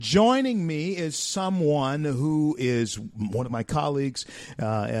Joining me is someone who is one of my colleagues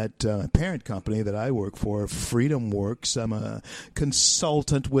at a parent company that I work for, Freedom Works. I'm a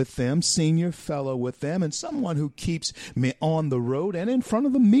consultant with them, senior fellow with them, and someone who keeps me on the road and in front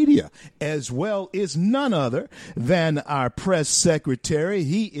of the media as well is none other than our press secretary.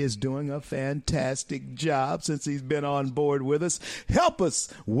 He is doing a fantastic job since he's been on board with us. Help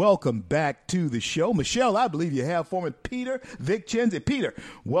us welcome back to the show. Michelle, I believe you have for me Peter Vicenzi. Peter,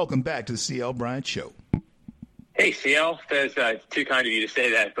 welcome back to the C.L. Bryant Show. Hey, CL. That's too kind of you to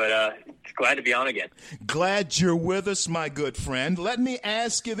say that, but glad to be on again. Glad you're with us, my good friend. Let me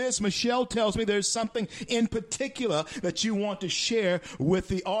ask you this. Michelle tells me there's something in particular that you want to share with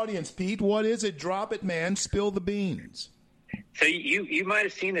the audience, Pete. What is it? Drop it, man. Spill the beans. So you might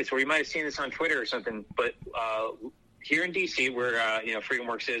have seen this, or you might have seen this on Twitter or something, but here in D.C., where Freedom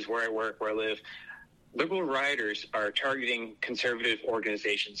Works is, where I work, where I live, liberal rioters are targeting conservative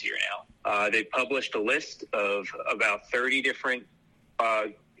organizations here now. They published a list of about 30 different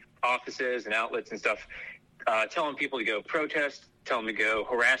offices and outlets and stuff, telling people to go protest, telling them to go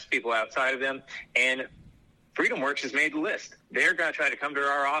harass people outside of them. And Freedom Works has made the list. They're going to try to come to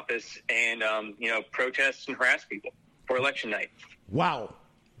our office and, protest and harass people for election night. Wow.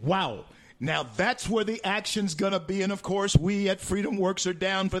 Now, that's where the action's going to be. And, of course, we at Freedom Works are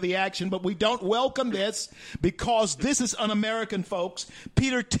down for the action, but we don't welcome this because this is un-American, folks.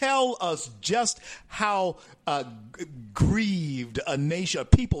 Peter, tell us just how grieved a nation,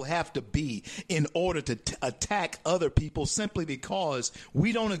 people have to be in order to attack other people simply because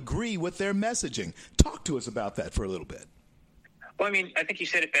we don't agree with their messaging. Talk to us about that for a little bit. Well, I mean, I think you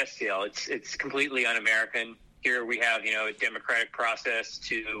said it best, CL. It's completely un-American. Here we have, a democratic process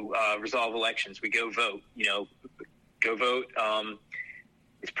to resolve elections. We go vote, go vote.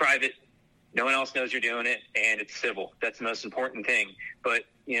 It's private. No one else knows you're doing it, and it's civil. That's the most important thing. But,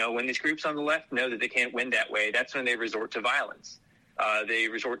 when these groups on the left know that they can't win that way, that's when they resort to violence. They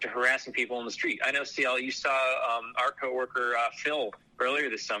resort to harassing people on the street. I know, CL, you saw our coworker, Phil, earlier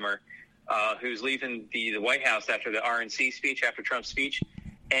this summer, who's leaving the White House after the RNC speech, after Trump's speech.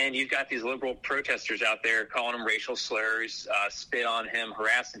 And you've got these liberal protesters out there calling him racial slurs, spit on him,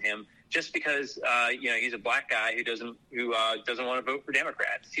 harassing him, just because he's a black guy who doesn't want to vote for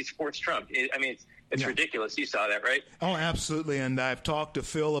Democrats. He supports Trump. It's ridiculous. You saw that, right? Oh, absolutely. And I've talked to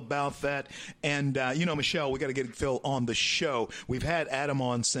Phil about that. And, Michelle, we got to get Phil on the show. We've had Adam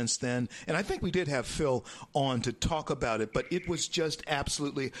on since then. And I think we did have Phil on to talk about it. But it was just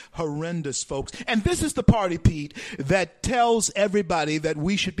absolutely horrendous, folks. And this is the party, Pete, that tells everybody that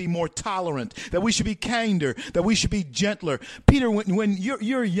we should be more tolerant, that we should be kinder, that we should be gentler. Peter, when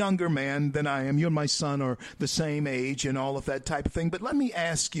you're a younger man than I am, you and my son are the same age and all of that type of thing. But let me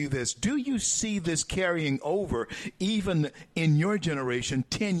ask you this. Do you see this carrying over even in your generation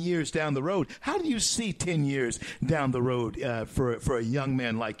 10 years down the road? How do you see 10 years down the road for a young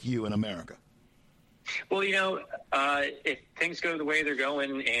man like you in America? Well, if things go the way they're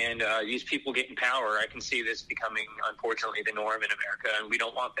going and these people get in power, I can see this becoming, unfortunately, the norm in America, and we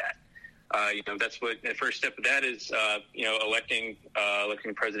don't want that. That's what the first step of that is, electing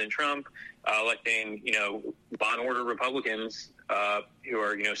President Trump, electing, law and order Republicans who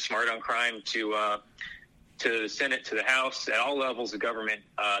are, smart on crime to the Senate, to the House, at all levels of government,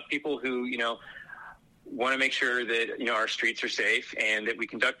 people who, want to make sure that, our streets are safe and that we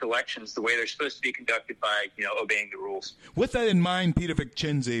conduct elections the way they're supposed to be conducted by, obeying the rules. With that in mind, Peter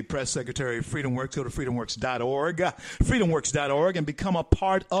Vicenzi, press secretary of Freedom Works, go to freedomworks.org, freedomworks.org, and become a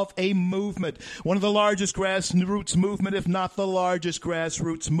part of a movement, one of the largest grassroots movement, if not the largest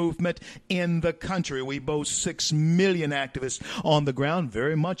grassroots movement in the country. We boast 6 million activists on the ground,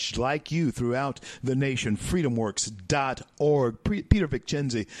 very much like you throughout the nation, freedomworks.org. Peter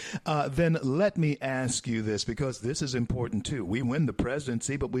Vicenzi, then let me ask you this, because this is important too. We win the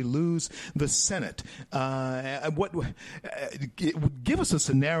presidency, but we lose the Senate. Give us a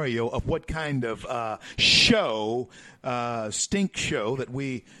scenario of what kind of stink show that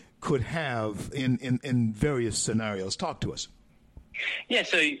we could have in various scenarios. Talk to us. Yeah,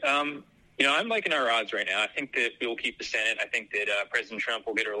 so I'm liking our odds right now. I think that we will keep the Senate. I think that President Trump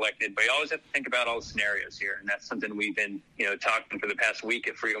will get elected. But you always have to think about all the scenarios here, and that's something we've been talking for the past week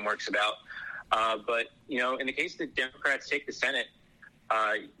at Freedom Works about. But in the case that Democrats take the Senate,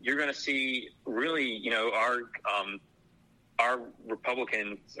 you're going to see really, our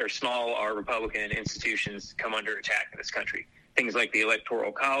Republican institutions come under attack in this country. Things like the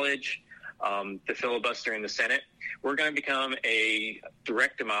Electoral College, the filibuster in the Senate. We're going to become a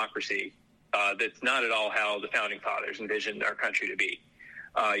direct democracy that's not at all how the founding fathers envisioned our country to be.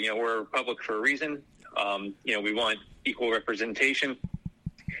 We're a republic for a reason. We want equal representation.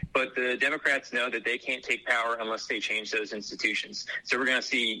 But the Democrats know that they can't take power unless they change those institutions. So we're going to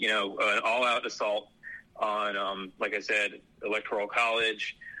see, an all-out assault on, like I said, electoral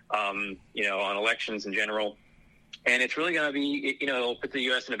college, on elections in general. And it's really going to be, it'll put the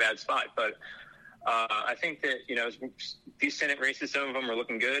U.S. in a bad spot. But I think that, these Senate races, some of them are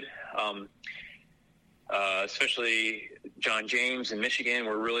looking good, especially John James in Michigan.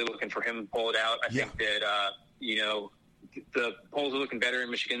 We're really looking for him to pull it out. I think that, the polls are looking better in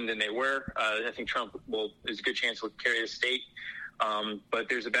Michigan than they were. I think Trump there's a good chance will carry the state. But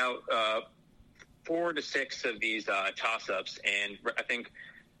there's about 4 to 6 of these toss-ups, and I think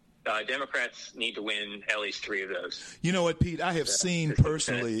Democrats need to win at least 3 of those. You know what, Pete? I have seen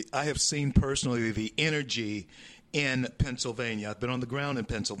personally the energy in Pennsylvania. I've been on the ground in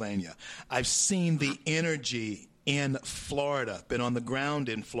Pennsylvania. I've seen the energy in Florida, been on the ground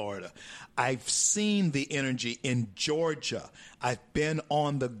in Florida. I've seen the energy in Georgia. I've been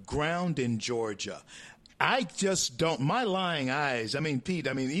on the ground in Georgia. I just don't, my lying eyes, Pete,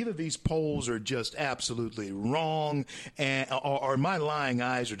 either these polls are just absolutely wrong or my lying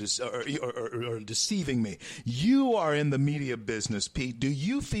eyes are deceiving me. You are in the media business, Pete. Do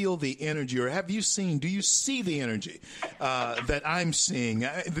you feel the energy, or do you see the energy that I'm seeing?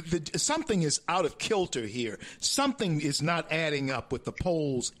 Something is out of kilter here. Something is not adding up with the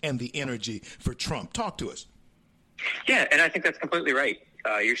polls and the energy for Trump. Talk to us. Yeah, and I think that's completely right.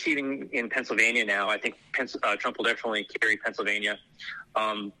 You're seeing in Pennsylvania now. I think Trump will definitely carry Pennsylvania.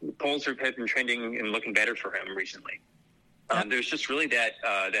 Polls have been trending and looking better for him recently. There's just really that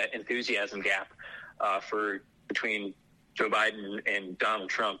enthusiasm gap between Joe Biden and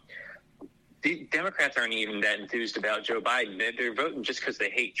Donald Trump. The Democrats aren't even that enthused about Joe Biden. They're voting just because they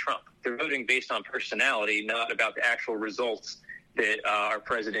hate Trump. They're voting based on personality, not about the actual results that our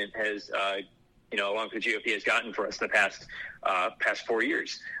president has along with the GOP has gotten for us in the past 4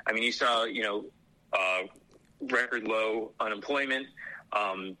 years. You saw, record low unemployment.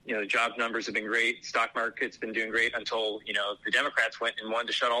 The job numbers have been great. Stock market's been doing great until, the Democrats went and wanted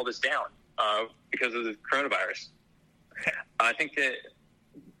to shut all this down because of the coronavirus. I think that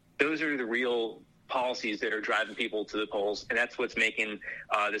those are the real policies that are driving people to the polls, and that's what's making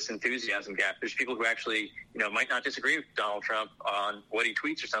this enthusiasm gap. There's people who actually, might not disagree with Donald Trump on what he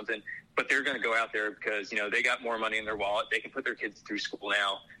tweets or something, but they're going to go out there because, they got more money in their wallet. They can put their kids through school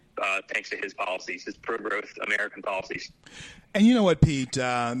now thanks to his policies, his pro-growth American policies. And you know what, Pete?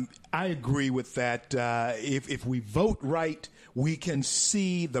 I agree with that. If we vote right, we can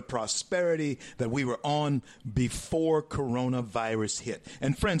see the prosperity that we were on before coronavirus hit.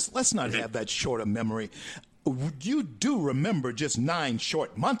 And friends, let's not have that short a memory. You do remember just 9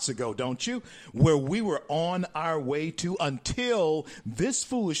 short months ago, don't you, where we were on our way to, until this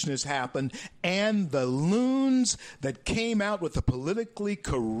foolishness happened and the loons that came out with a politically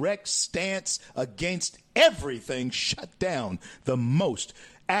correct stance against everything shut down the most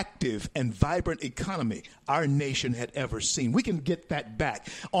active and vibrant economy our nation had ever seen. We can get that back.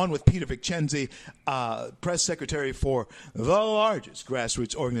 On with Peter Vicenzi, press secretary for the largest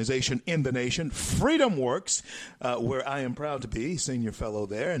grassroots organization in the nation, Freedom Works, where I am proud to be senior fellow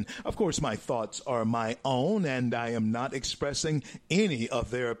there. And of course, my thoughts are my own, and I am not expressing any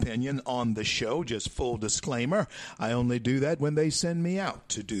of their opinion on the show. Just full disclaimer, I only do that when they send me out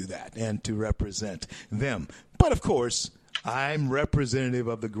to do that and to represent them. But of course, I'm representative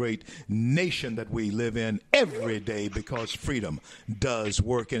of the great nation that we live in every day because freedom does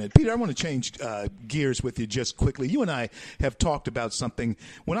work in it. Peter, I want to change gears with you just quickly. You and I have talked about something.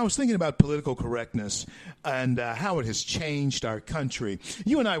 When I was thinking about political correctness and how it has changed our country,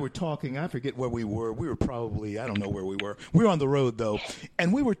 you and I were talking. I forget where we were. We were probably, I don't know where we were. We were on the road, though,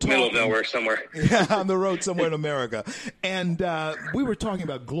 and we were talking. Middle of nowhere somewhere. Yeah, on the road somewhere in America. And we were talking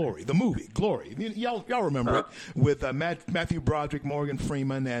about Glory, the movie, Glory. Y'all remember it with Matthew Broderick, Morgan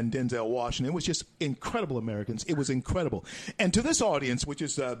Freeman, and Denzel Washington. It was just incredible, Americans. It was incredible. And to this audience, which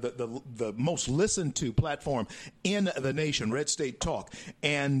is the most listened to platform in the nation, Red State Talk,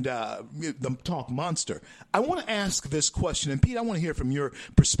 and the Talk Monster, I want to ask this question. And Pete, I want to hear from your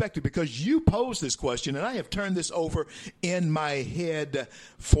perspective because you posed this question, and I have turned this over in my head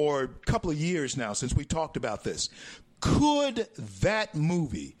for a couple of years now since we talked about this. Could that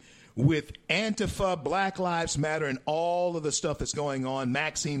movie, with Antifa, Black Lives Matter, and all of the stuff that's going on,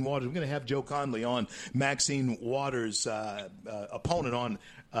 Maxine Waters. We're going to have Joe Conley on, Maxine Waters' opponent, on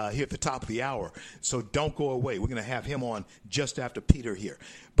here at the top of the hour. So don't go away. We're going to have him on just after Peter here.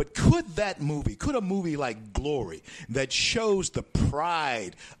 But could a movie like Glory, that shows the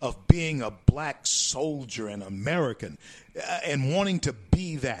pride of being a black soldier and American and wanting to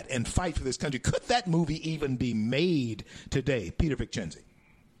be that and fight for this country, could that movie even be made today? Peter Vicenzi.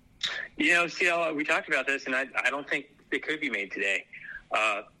 CL, we talked about this, and I don't think it could be made today,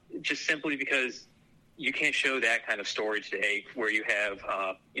 just simply because you can't show that kind of story today where you have,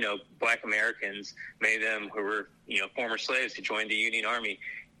 Black Americans, many of them who were, former slaves who joined the Union Army.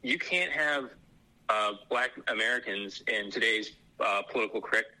 You can't have Black Americans in today's political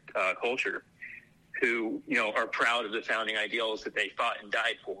correct culture who, are proud of the founding ideals that they fought and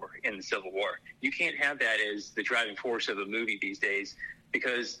died for in the Civil War. You can't have that as the driving force of a movie these days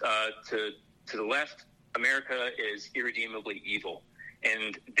because to the left, America is irredeemably evil.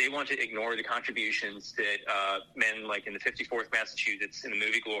 And they want to ignore the contributions that men like in the 54th Massachusetts in the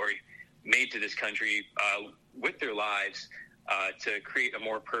movie Glory made to this country with their lives to create a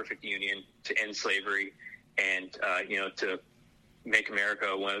more perfect union, to end slavery, and, to make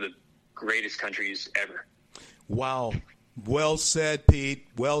America one of the greatest countries ever. Wow. Well said, Pete.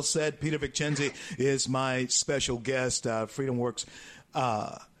 Well said. Peter Vicenzi is my special guest. FreedomWorks.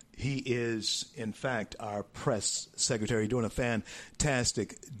 He is, in fact, our press secretary, doing a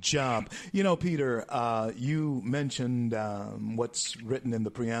fantastic job. Peter, you mentioned what's written in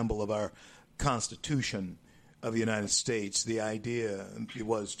the preamble of our Constitution of the United States. The idea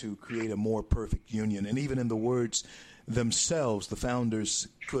was to create a more perfect union. And even in the words themselves, the founders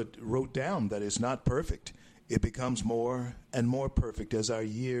wrote down that it's not perfect. It becomes more and more perfect as our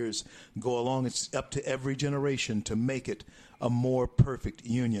years go along. It's up to every generation to make it a more perfect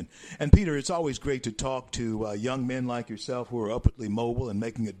union. And Peter, it's always great to talk to young men like yourself who are upwardly mobile and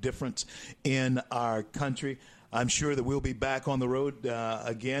making a difference in our country. I'm sure that we'll be back on the road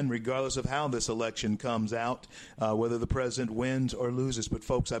again, regardless of how this election comes out, whether the president wins or loses. But,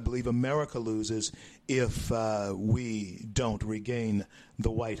 folks, I believe America loses if we don't regain the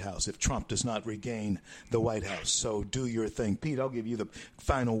White House, if Trump does not regain the White House. So do your thing. Pete, I'll give you the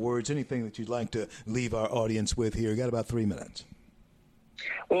final words. Anything that you'd like to leave our audience with here? You got about 3 minutes.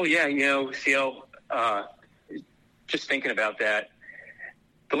 Well, yeah, CL, just thinking about that,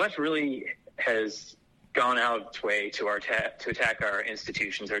 the left really has gone out of its way to attack our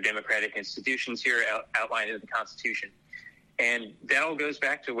institutions, our democratic institutions here outlined in the Constitution. And that all goes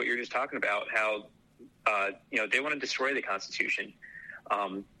back to what you're just talking about, how, they want to destroy the Constitution.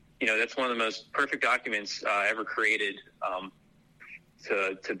 That's one of the most perfect documents ever created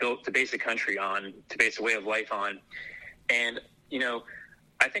to base a country on, to base a way of life on. And,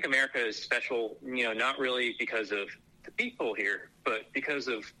 I think America is special, not really because of the people here, but because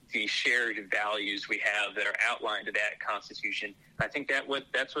of the shared values we have that are outlined in that Constitution. I think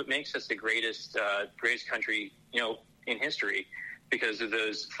that's what makes us the greatest country, in history, because of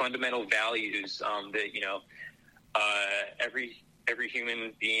those fundamental values that, every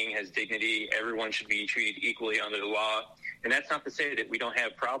human being has dignity. Everyone should be treated equally under the law. And that's not to say that we don't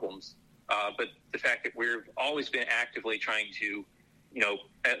have problems, but the fact that we've always been actively trying to,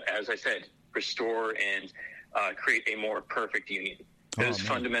 as I said, restore and create a more perfect union. Those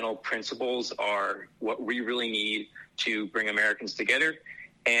fundamental principles are what we really need to bring Americans together.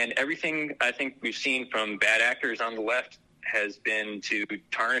 And everything I think we've seen from bad actors on the left has been to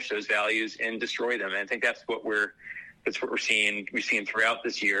tarnish those values and destroy them. And I think that's what we're seeing. We've seen throughout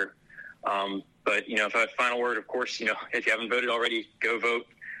this year. But if I have a final word, of course, if you haven't voted already, go vote.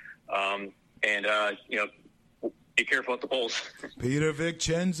 Be careful at the polls. Peter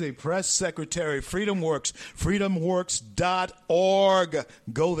Vicenzi, press secretary, FreedomWorks, freedomworks.org.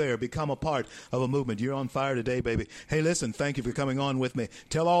 Go there, become a part of a movement. You're on fire today, baby. Hey, listen, thank you for coming on with me.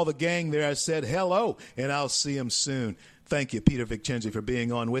 Tell all the gang there I said hello, and I'll see them soon. Thank you, Peter Vicenzi, for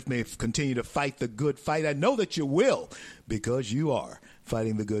being on with me. Continue to fight the good fight. I know that you will, because you are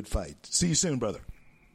fighting the good fight. See you soon, brother.